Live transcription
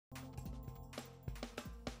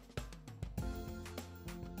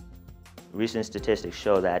Recent statistics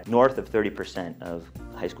show that north of 30% of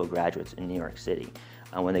high school graduates in New York City,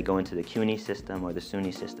 when they go into the CUNY system or the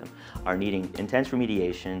SUNY system, are needing intense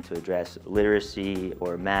remediation to address literacy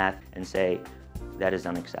or math and say, that is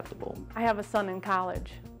unacceptable. I have a son in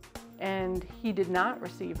college, and he did not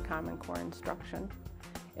receive Common Core instruction.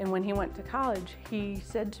 And when he went to college, he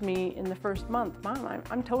said to me in the first month, "Mom,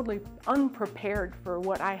 I'm totally unprepared for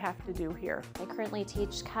what I have to do here." I currently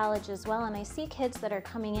teach college as well, and I see kids that are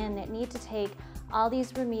coming in that need to take all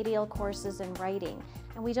these remedial courses in writing.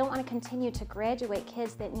 And we don't want to continue to graduate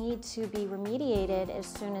kids that need to be remediated as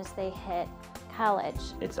soon as they hit college.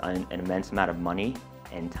 It's an immense amount of money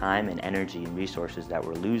and time and energy and resources that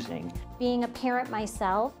we're losing. Being a parent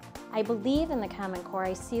myself, I believe in the Common Core.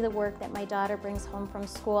 I see the work that my daughter brings home from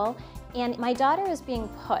school, and my daughter is being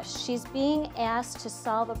pushed. She's being asked to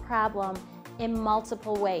solve a problem in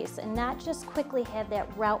multiple ways and not just quickly have that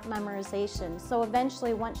route memorization. So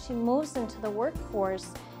eventually, once she moves into the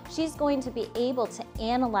workforce, she's going to be able to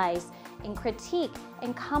analyze and critique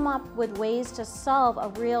and come up with ways to solve a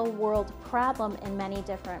real-world problem in many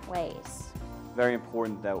different ways. Very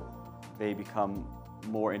important that they become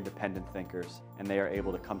more independent thinkers, and they are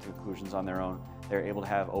able to come to conclusions on their own. They're able to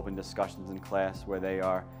have open discussions in class where they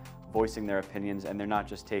are voicing their opinions, and they're not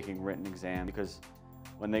just taking written exams, because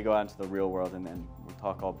when they go out into the real world, and then we'll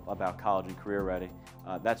talk all about college and career ready,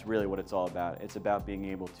 that's really what it's all about. It's about being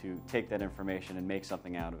able to take that information and make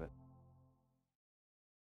something out of it.